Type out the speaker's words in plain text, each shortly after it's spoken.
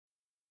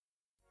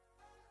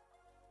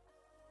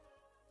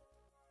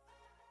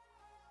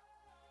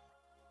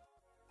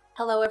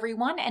Hello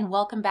everyone and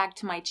welcome back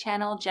to my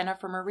channel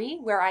Jennifer Marie,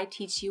 where I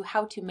teach you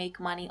how to make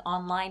money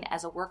online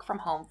as a work from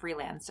home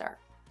freelancer.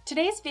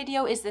 Today's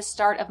video is the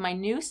start of my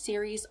new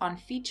series on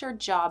featured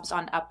jobs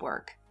on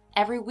Upwork.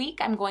 Every week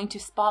I'm going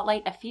to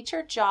spotlight a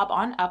featured job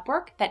on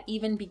Upwork that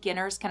even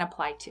beginners can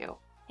apply to.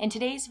 In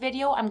today's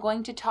video, I'm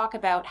going to talk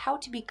about how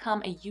to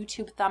become a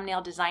YouTube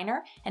thumbnail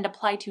designer and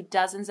apply to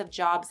dozens of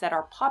jobs that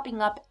are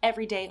popping up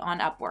every day on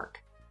Upwork.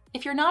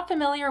 If you're not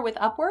familiar with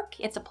Upwork,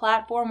 it's a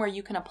platform where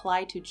you can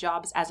apply to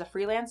jobs as a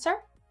freelancer.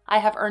 I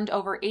have earned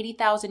over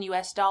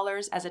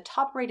 $80,000 as a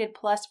top-rated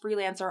plus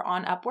freelancer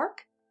on Upwork.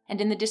 And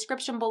in the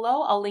description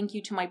below, I'll link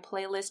you to my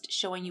playlist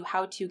showing you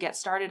how to get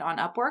started on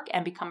Upwork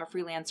and become a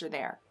freelancer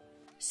there.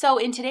 So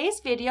in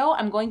today's video,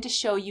 I'm going to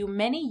show you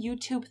many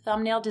YouTube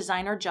thumbnail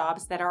designer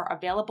jobs that are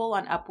available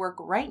on Upwork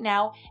right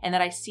now and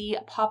that I see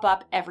pop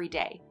up every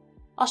day.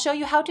 I'll show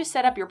you how to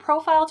set up your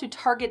profile to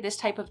target this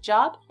type of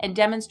job and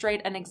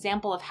demonstrate an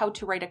example of how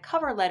to write a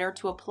cover letter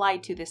to apply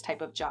to this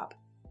type of job.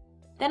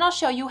 Then I'll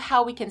show you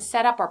how we can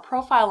set up our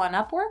profile on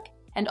Upwork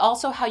and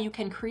also how you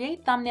can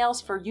create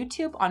thumbnails for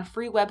YouTube on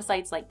free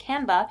websites like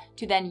Canva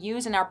to then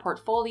use in our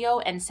portfolio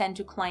and send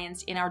to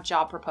clients in our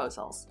job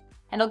proposals.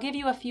 And I'll give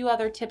you a few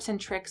other tips and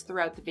tricks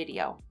throughout the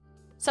video.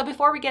 So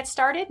before we get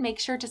started, make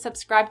sure to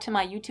subscribe to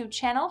my YouTube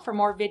channel for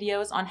more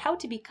videos on how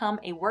to become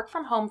a work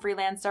from home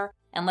freelancer,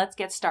 and let's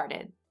get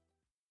started.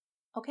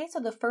 Okay, so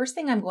the first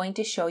thing I'm going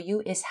to show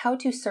you is how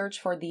to search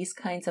for these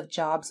kinds of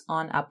jobs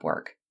on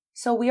Upwork.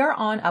 So we are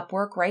on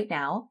Upwork right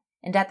now,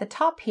 and at the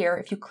top here,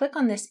 if you click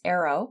on this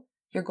arrow,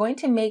 you're going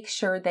to make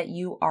sure that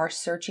you are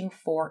searching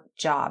for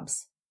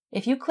jobs.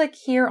 If you click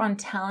here on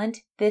talent,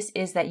 this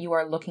is that you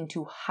are looking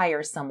to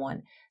hire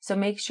someone. So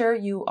make sure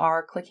you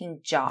are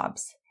clicking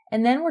jobs.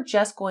 And then we're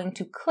just going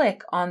to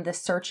click on the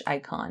search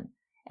icon,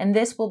 and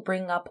this will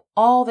bring up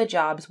all the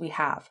jobs we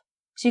have.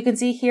 So you can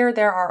see here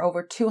there are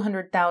over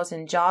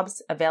 200,000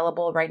 jobs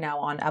available right now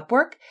on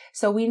Upwork.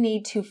 So we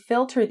need to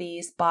filter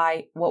these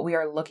by what we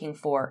are looking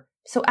for.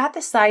 So at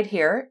the side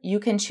here, you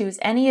can choose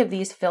any of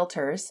these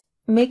filters.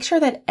 Make sure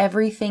that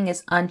everything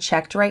is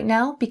unchecked right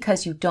now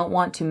because you don't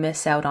want to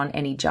miss out on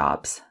any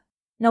jobs.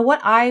 Now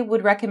what I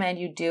would recommend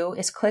you do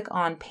is click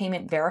on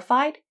Payment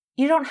Verified.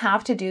 You don't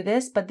have to do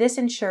this, but this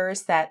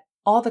ensures that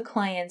all the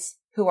clients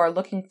who are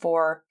looking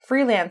for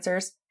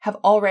freelancers have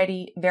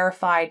already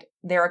verified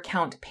their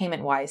account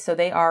payment-wise, so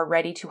they are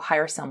ready to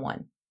hire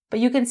someone. But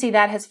you can see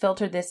that has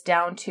filtered this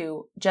down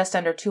to just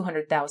under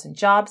 200,000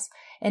 jobs.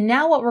 And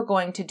now what we're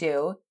going to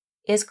do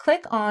is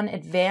click on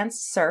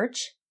Advanced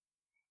Search,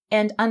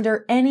 and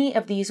under any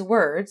of these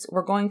words,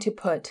 we're going to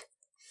put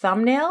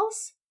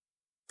thumbnails,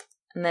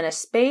 and then a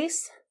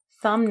space,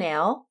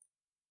 thumbnail,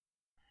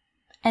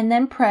 and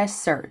then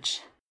press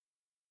search.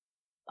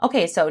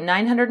 Okay, so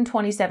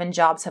 927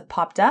 jobs have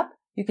popped up.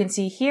 You can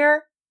see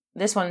here,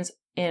 this one's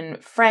in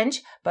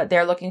French, but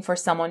they're looking for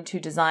someone to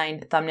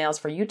design thumbnails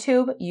for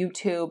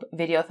YouTube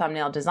video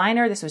thumbnail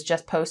designer. This was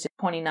just posted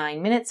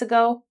 29 minutes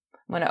ago.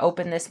 I'm going to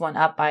open this one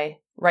up by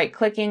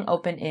right-clicking,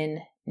 open in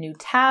new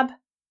tab.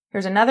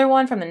 Here's another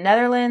one from the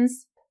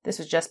Netherlands. This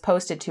was just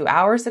posted 2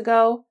 hours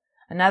ago.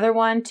 Another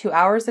one 2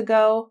 hours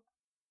ago.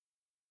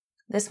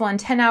 This one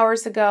 10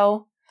 hours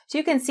ago. So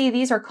you can see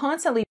these are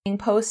constantly being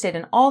posted,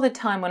 and all the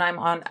time when I'm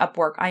on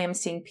Upwork, I am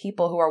seeing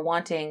people who are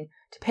wanting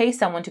to pay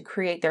someone to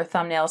create their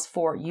thumbnails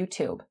for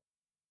YouTube.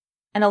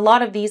 And a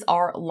lot of these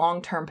are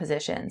long-term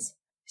positions.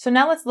 So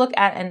now let's look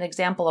at an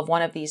example of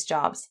one of these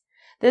jobs.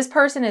 This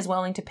person is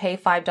willing to pay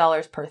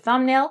 $5 per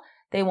thumbnail.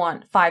 They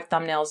want 5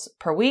 thumbnails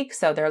per week,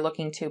 so they're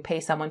looking to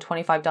pay someone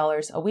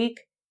 $25 a week.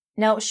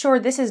 Now, sure,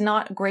 this is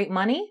not great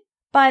money,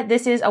 but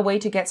this is a way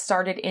to get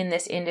started in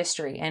this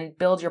industry and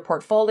build your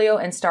portfolio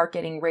and start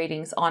getting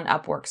ratings on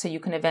Upwork so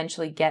you can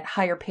eventually get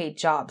higher paid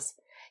jobs.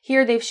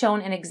 Here they've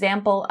shown an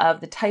example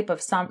of the type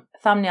of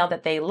thumbnail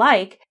that they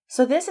like.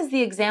 So this is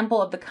the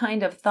example of the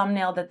kind of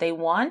thumbnail that they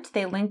want.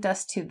 They linked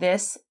us to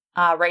this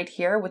right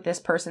here with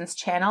this person's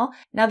channel.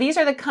 Now these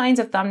are the kinds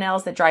of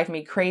thumbnails that drive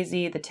me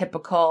crazy, the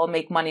typical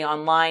make money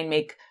online,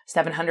 make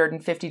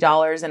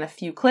 $750 in a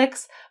few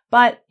clicks.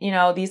 But, you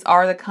know, these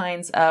are the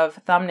kinds of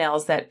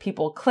thumbnails that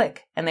people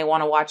click and they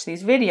want to watch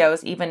these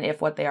videos, even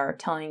if what they are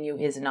telling you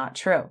is not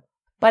true.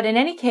 But in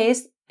any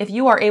case, if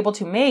you are able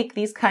to make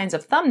these kinds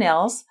of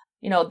thumbnails,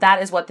 you know,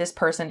 that is what this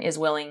person is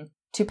willing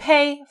to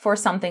pay for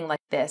something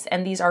like this.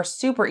 And these are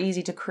super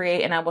easy to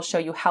create, and I will show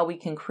you how we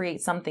can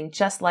create something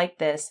just like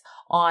this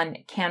on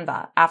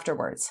Canva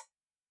afterwards.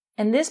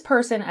 And this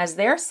person, as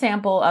their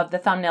sample of the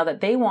thumbnail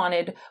that they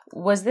wanted,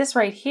 was this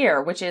right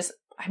here, which is,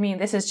 I mean,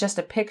 this is just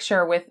a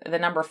picture with the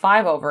number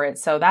 5 over it,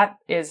 so that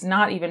is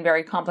not even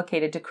very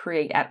complicated to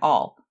create at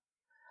all.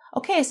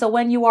 Okay, so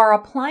when you are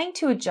applying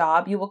to a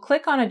job, you will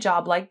click on a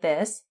job like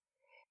this.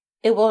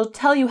 It will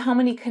tell you how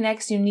many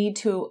connects you need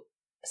to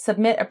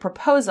submit a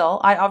proposal.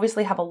 I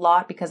obviously have a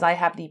lot because I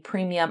have the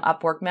premium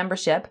Upwork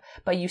membership,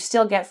 but you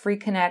still get free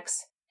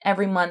connects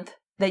every month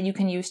that you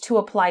can use to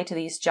apply to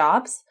these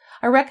jobs.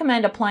 I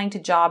recommend applying to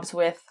jobs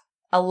with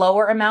a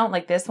lower amount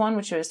like this one,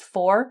 which is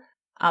 4,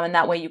 and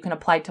that way you can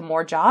apply to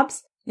more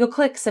jobs. You'll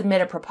click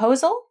Submit a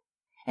Proposal,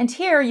 And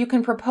here you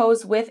can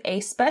propose with a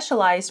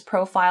specialized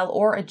profile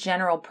or a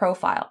general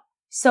profile.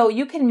 So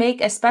you can make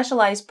a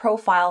specialized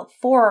profile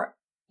for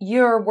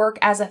your work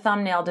as a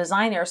thumbnail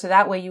designer. So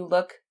that way you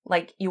look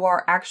like you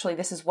are actually,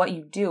 this is what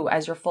you do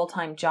as your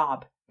full-time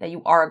job, that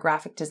you are a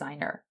graphic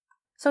designer.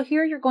 So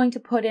here you're going to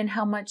put in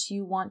how much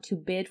you want to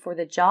bid for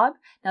the job.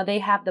 Now they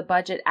have the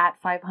budget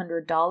at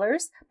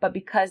 $500, but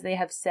because they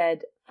have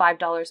said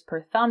 $5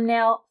 per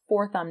thumbnail,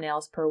 4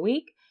 thumbnails per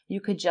week, you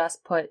could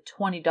just put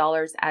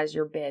 $20 as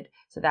your bid.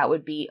 So that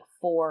would be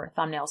 4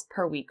 thumbnails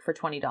per week for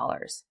 $20.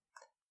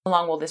 How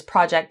long will this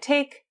project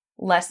take?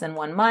 Less than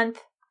 1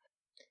 month.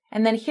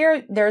 And then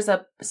here, there's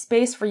a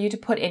space for you to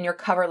put in your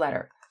cover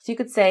letter. So you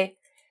could say,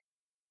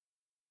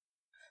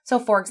 so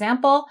for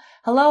example,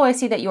 hello, I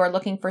see that you are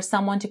looking for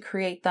someone to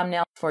create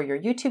thumbnails for your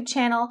YouTube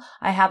channel.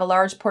 I have a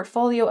large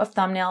portfolio of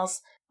thumbnails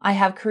I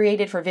have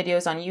created for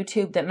videos on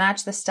YouTube that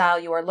match the style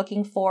you are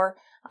looking for,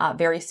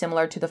 very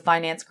similar to the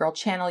Finance Girl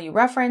channel you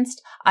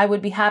referenced. I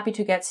would be happy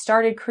to get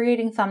started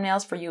creating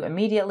thumbnails for you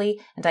immediately,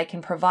 and I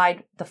can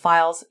provide the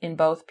files in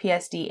both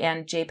PSD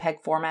and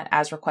JPEG format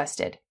as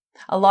requested.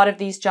 A lot of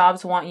these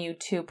jobs want you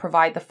to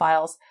provide the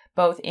files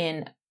both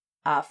in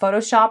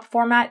Photoshop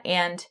format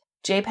and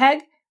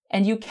JPEG,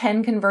 and you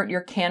can convert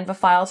your Canva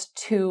files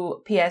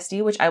to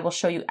PSD, which I will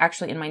show you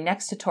actually in my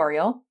next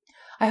tutorial.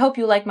 I hope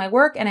you like my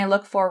work, and I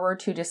look forward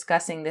to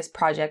discussing this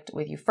project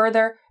with you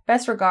further.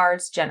 Best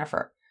regards,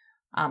 Jennifer.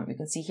 You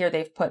can see here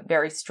they've put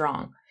very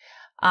strong.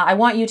 I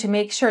want you to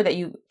make sure that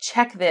you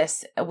check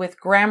this with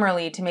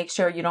Grammarly to make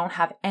sure you don't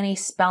have any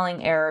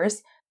spelling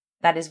errors.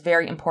 That is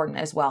very important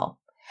as well.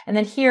 And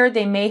then here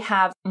they may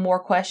have more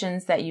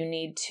questions that you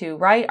need to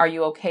write. Are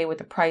you okay with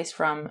the price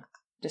from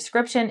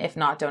description? If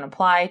not, don't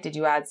apply. Did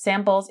you add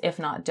samples? If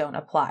not, don't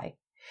apply.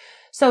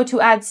 So to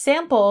add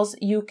samples,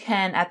 you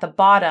can at the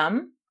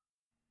bottom.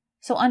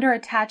 So under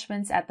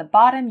attachments at the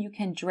bottom, you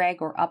can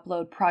drag or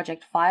upload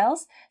project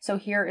files. So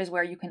here is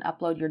where you can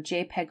upload your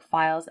JPEG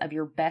files of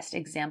your best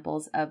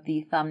examples of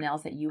the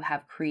thumbnails that you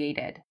have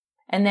created.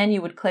 And then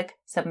you would click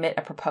Submit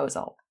a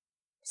Proposal.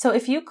 So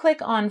if you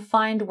click on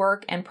Find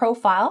Work and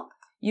Profile,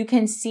 you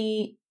can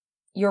see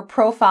your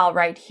profile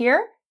right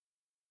here.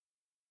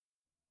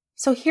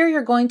 So here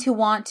you're going to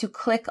want to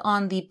click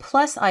on the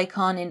plus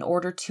icon in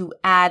order to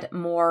add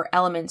more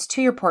elements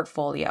to your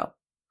portfolio.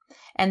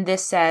 And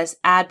this says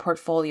Add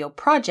Portfolio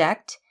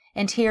Project.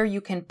 And here you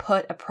can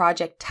put a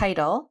project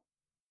title.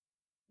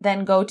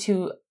 Then go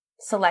to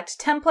Select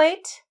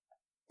Template.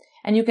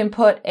 And you can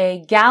put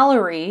a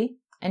gallery.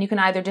 And you can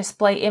either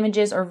display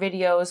images or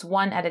videos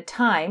one at a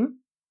time,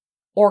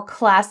 or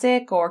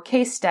classic or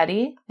case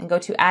study, and go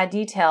to Add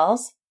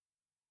Details.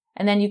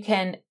 And then you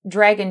can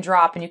drag and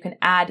drop, and you can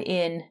add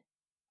in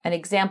an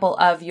example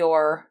of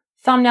your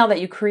thumbnail that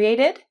you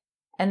created.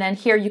 And then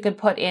here you can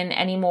put in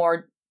any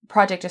more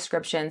project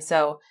description.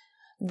 So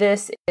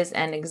this is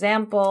an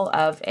example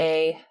of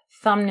a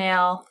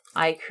thumbnail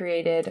I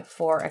created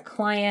for a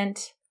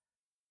client.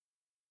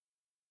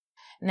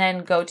 And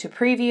then go to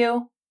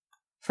Preview.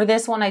 For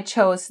this one, I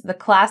chose the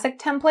classic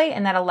template,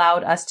 and that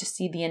allowed us to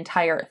see the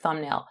entire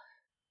thumbnail.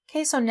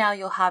 Okay, so now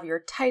you'll have your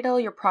title,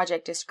 your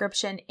project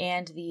description,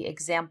 and the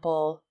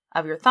example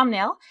of your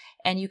thumbnail,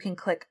 and you can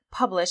click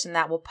Publish, and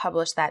that will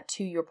publish that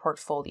to your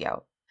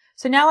portfolio.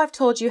 So now I've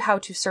told you how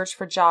to search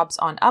for jobs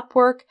on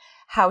Upwork,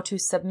 how to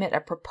submit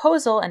a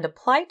proposal and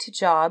apply to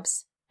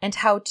jobs, and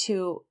how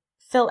to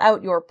fill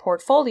out your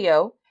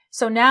portfolio.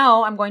 So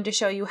now I'm going to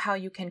show you how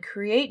you can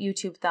create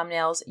YouTube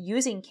thumbnails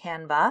using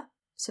Canva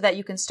so that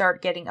you can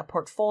start getting a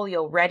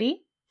portfolio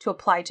ready to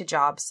apply to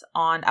jobs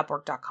on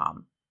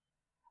Upwork.com.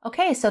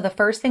 Okay, so the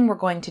first thing we're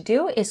going to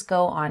do is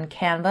go on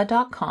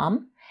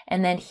canva.com,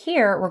 and then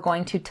here we're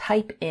going to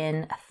type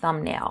in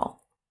thumbnail.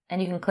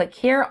 And you can click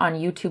here on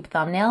YouTube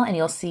thumbnail, and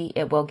you'll see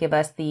it will give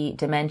us the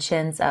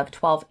dimensions of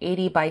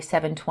 1280 by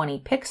 720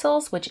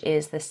 pixels, which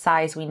is the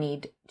size we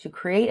need to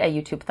create a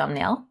YouTube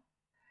thumbnail.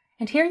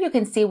 And here you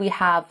can see we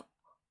have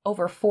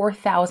over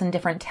 4,000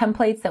 different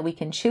templates that we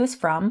can choose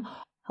from.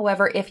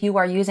 However, if you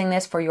are using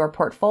this for your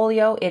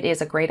portfolio, it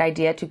is a great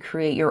idea to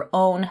create your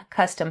own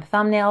custom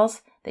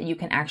thumbnails that you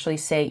can actually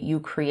say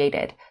you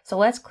created. So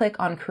let's click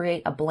on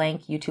Create a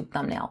Blank YouTube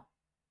Thumbnail.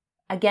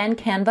 Again,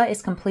 Canva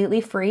is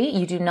completely free.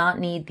 You do not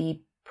need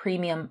the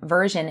premium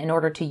version in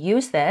order to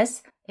use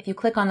this. If you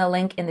click on the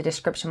link in the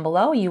description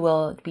below, you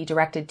will be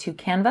directed to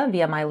Canva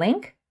via my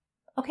link.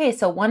 Okay,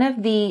 so one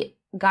of the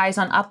guys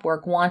on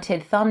Upwork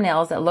wanted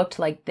thumbnails that looked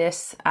like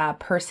this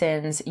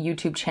person's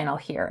YouTube channel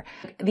here.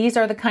 These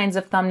are the kinds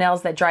of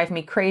thumbnails that drive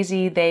me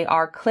crazy. They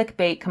are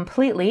clickbait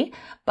completely,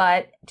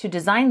 but to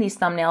design these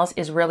thumbnails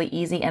is really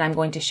easy, and I'm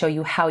going to show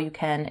you how you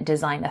can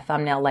design a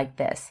thumbnail like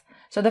this.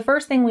 So the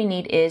first thing we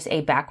need is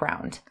a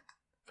background.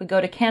 If we go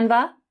to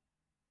Canva,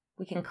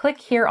 we can click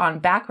here on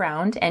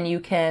background, and you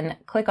can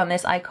click on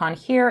this icon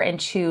here and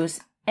choose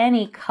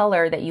any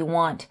color that you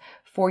want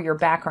for your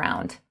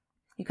background.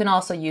 You can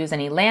also use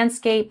any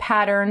landscape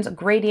patterns,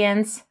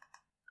 gradients,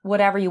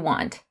 whatever you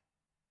want.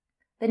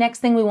 The next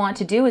thing we want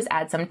to do is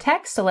add some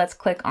text. So let's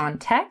click on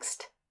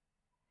text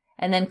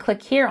and then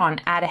click here on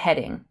add a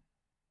heading.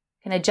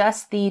 You can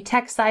adjust the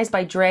text size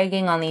by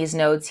dragging on these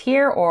nodes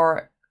here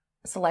or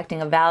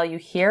selecting a value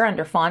here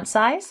under font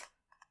size.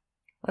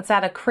 Let's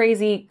add a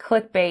crazy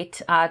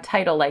clickbait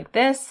title like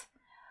this.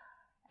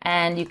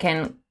 And you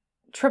can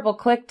triple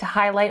click to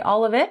highlight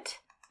all of it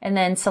and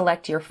then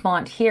select your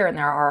font here. And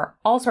there are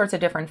all sorts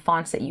of different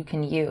fonts that you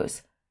can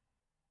use.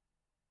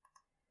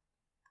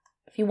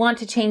 If you want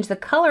to change the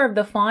color of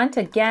the font,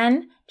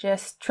 again,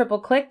 just triple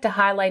click to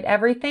highlight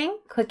everything.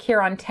 Click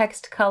here on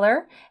text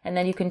color, and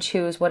then you can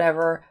choose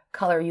whatever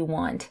color you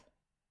want.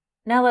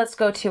 Now let's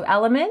go to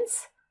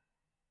elements.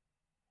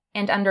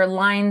 And under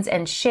lines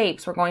and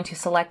shapes, we're going to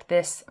select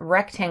this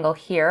rectangle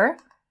here.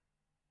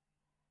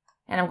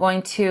 And I'm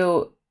going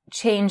to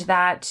change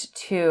that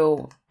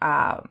to,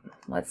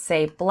 let's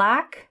say,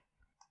 black.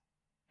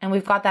 And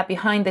we've got that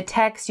behind the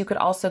text. You could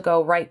also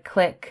go right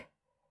click,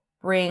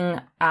 bring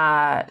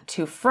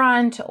to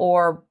front,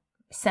 or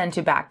send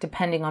to back,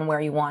 depending on where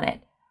you want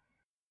it.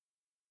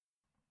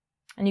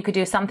 And you could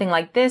do something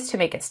like this to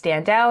make it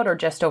stand out, or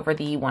just over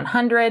the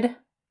 100.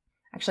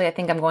 Actually, I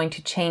think I'm going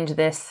to change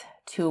this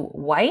to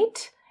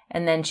white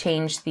and then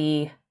change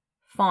the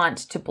font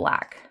to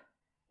black.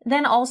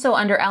 Then also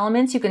under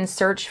elements, you can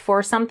search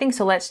for something.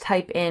 So let's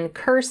type in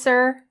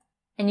cursor,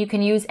 and you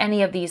can use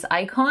any of these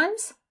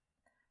icons.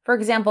 For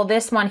example,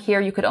 this one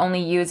here you could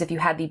only use if you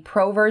had the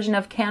pro version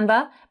of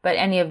Canva, but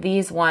any of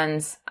these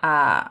ones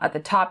at the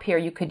top here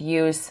you could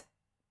use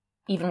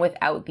even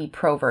without the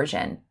pro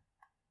version.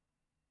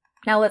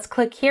 Now let's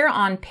click here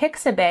on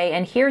Pixabay,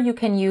 and here you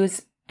can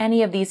use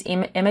any of these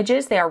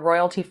images. They are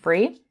royalty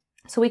free.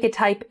 So we could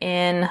type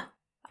in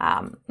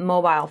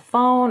mobile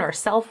phone or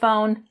cell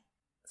phone.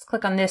 Let's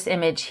click on this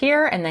image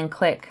here and then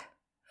click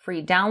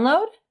free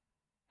download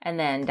and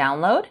then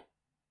download.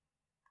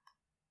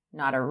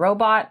 Not a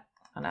robot.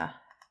 I'm gonna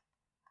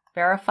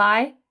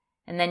verify,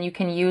 and then you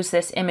can use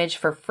this image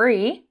for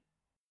free.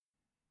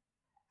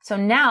 So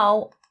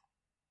now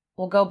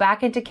we'll go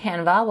back into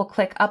Canva. We'll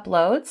click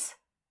uploads,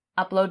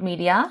 upload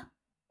media,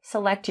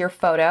 select your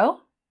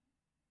photo,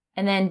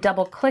 and then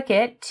double click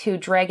it to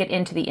drag it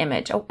into the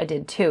image. Oh, I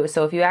did two.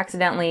 So if you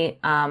accidentally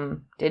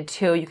did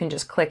two, you can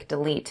just click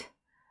delete.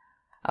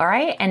 All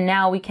right, and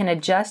now we can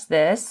adjust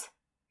this,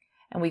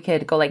 and we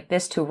could go like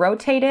this to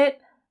rotate it.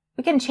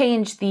 We can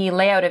change the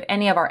layout of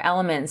any of our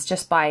elements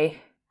just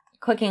by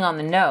clicking on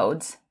the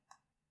nodes.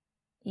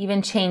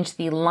 Even change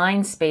the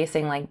line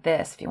spacing like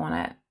this if you want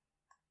to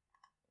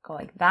go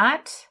like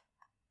that.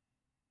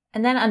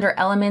 And then under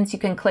elements, you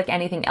can click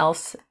anything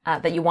else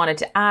that you wanted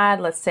to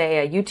add. Let's say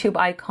a YouTube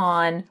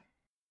icon,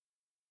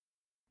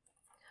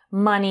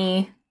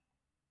 money.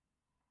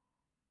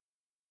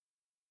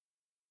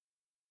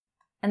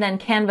 And then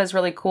Canva is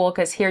really cool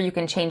because here you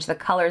can change the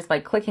colors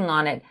by clicking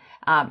on it,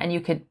 and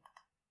you could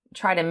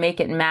try to make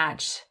it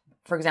match.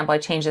 For example, I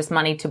changed this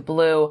money to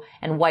blue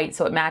and white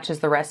so it matches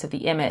the rest of the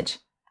image.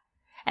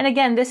 And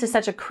again, this is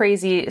such a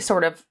crazy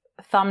sort of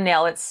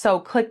thumbnail. It's so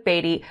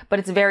clickbaity, but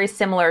it's very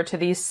similar to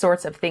these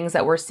sorts of things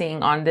that we're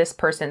seeing on this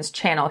person's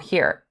channel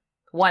here.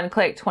 One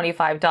click,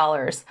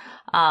 $25.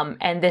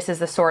 And this is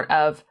the sort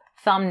of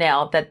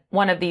thumbnail that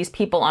one of these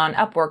people on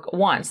Upwork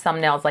wants,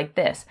 thumbnails like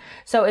this.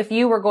 So if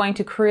you were going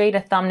to create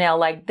a thumbnail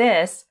like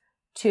this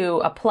to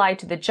apply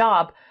to the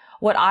job,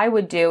 what I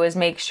would do is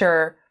make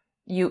sure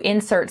you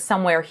insert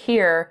somewhere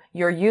here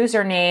your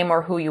username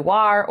or who you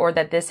are, or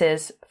that this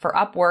is for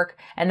Upwork,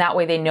 and that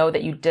way they know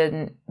that you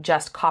didn't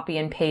just copy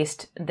and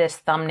paste this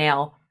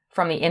thumbnail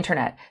from the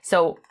internet.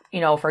 So,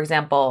 you know, for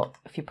example,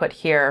 if you put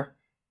here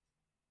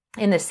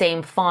in the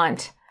same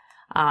font,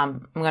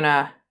 I'm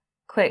gonna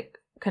click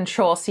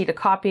Control C to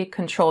copy,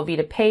 Control V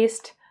to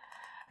paste,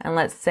 and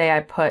let's say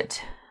I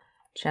put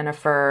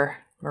Jennifer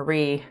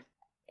Marie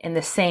in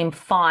the same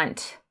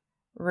font,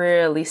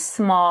 really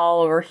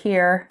small over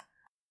here.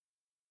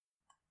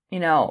 You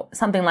know,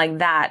 something like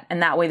that.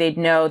 And that way they'd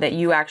know that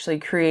you actually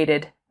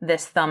created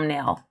this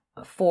thumbnail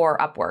for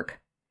Upwork.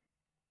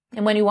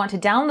 And when you want to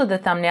download the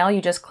thumbnail,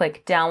 you just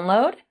click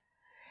download,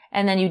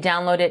 and then you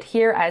download it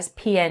here as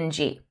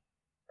PNG.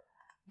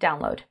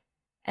 Download.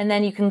 And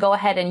then you can go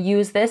ahead and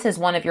use this as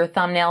one of your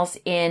thumbnails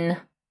in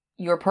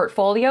your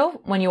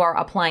portfolio when you are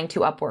applying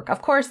to Upwork.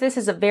 Of course, this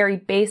is a very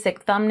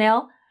basic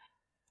thumbnail.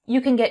 You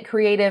can get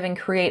creative and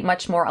create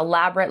much more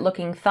elaborate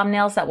looking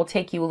thumbnails that will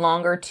take you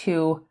longer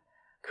to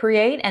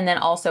create, and then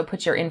also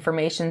put your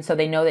information so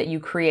they know that you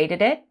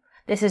created it.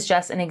 This is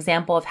just an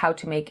example of how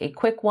to make a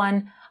quick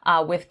one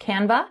with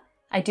Canva.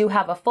 I do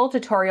have a full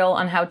tutorial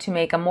on how to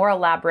make a more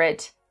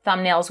elaborate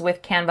thumbnails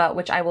with Canva,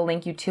 which I will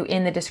link you to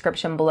in the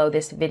description below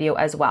this video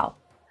as well.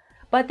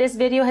 But this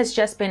video has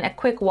just been a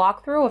quick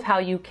walkthrough of how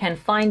you can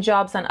find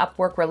jobs on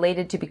Upwork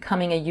related to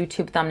becoming a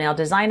YouTube thumbnail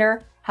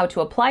designer, how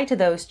to apply to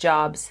those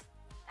jobs,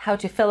 how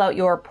to fill out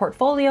your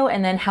portfolio,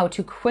 and then how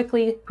to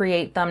quickly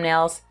create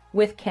thumbnails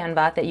with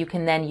Canva that you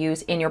can then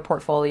use in your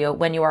portfolio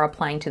when you are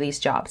applying to these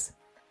jobs.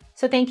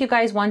 So thank you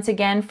guys once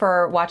again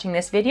for watching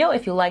this video.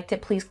 If you liked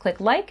it, please click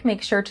like.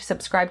 Make sure to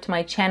subscribe to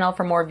my channel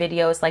for more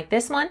videos like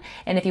this one.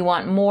 And if you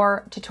want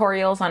more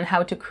tutorials on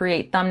how to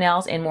create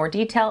thumbnails in more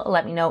detail,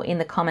 let me know in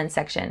the comment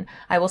section.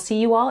 I will see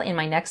you all in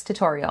my next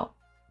tutorial.